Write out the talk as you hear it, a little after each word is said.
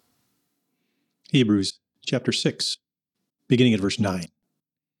Hebrews chapter 6, beginning at verse 9.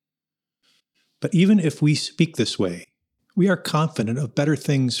 But even if we speak this way, we are confident of better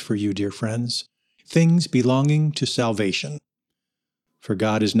things for you, dear friends, things belonging to salvation. For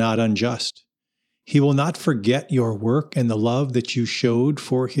God is not unjust. He will not forget your work and the love that you showed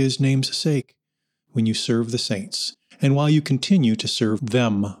for His name's sake when you serve the saints, and while you continue to serve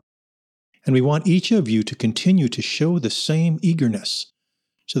them. And we want each of you to continue to show the same eagerness,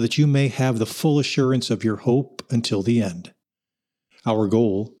 so that you may have the full assurance of your hope until the end. Our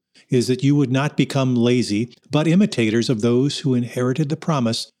goal is that you would not become lazy, but imitators of those who inherited the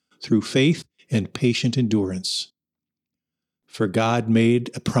promise through faith and patient endurance. For God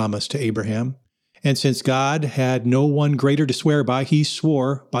made a promise to Abraham, and since God had no one greater to swear by, He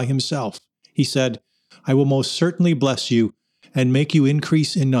swore by Himself. He said, "I will most certainly bless you and make you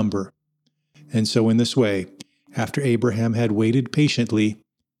increase in number." And so in this way, after Abraham had waited patiently,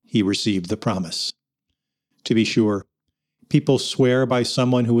 he received the promise. To be sure, people swear by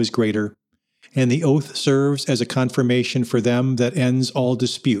someone who is greater, and the oath serves as a confirmation for them that ends all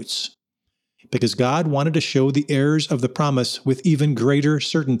disputes. Because God wanted to show the heirs of the promise with even greater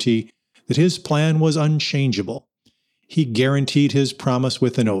certainty that His plan was unchangeable, He guaranteed His promise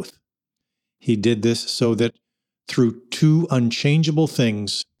with an oath. He did this so that through two unchangeable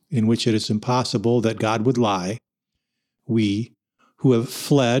things in which it is impossible that God would lie, we, who have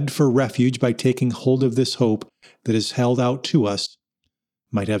fled for refuge by taking hold of this hope that is held out to us,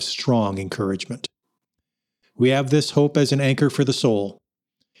 might have strong encouragement. We have this hope as an anchor for the soul.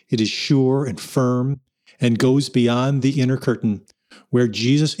 It is sure and firm and goes beyond the inner curtain, where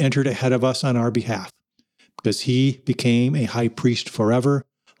Jesus entered ahead of us on our behalf, because He became a high priest forever,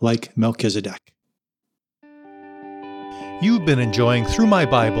 like Melchizedek. You've been enjoying Through My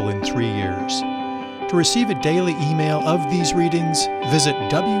Bible in 3 Years. To receive a daily email of these readings, visit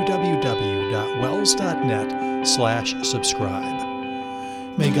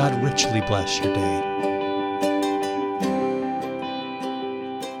www.wells.net/subscribe. May God richly bless your day.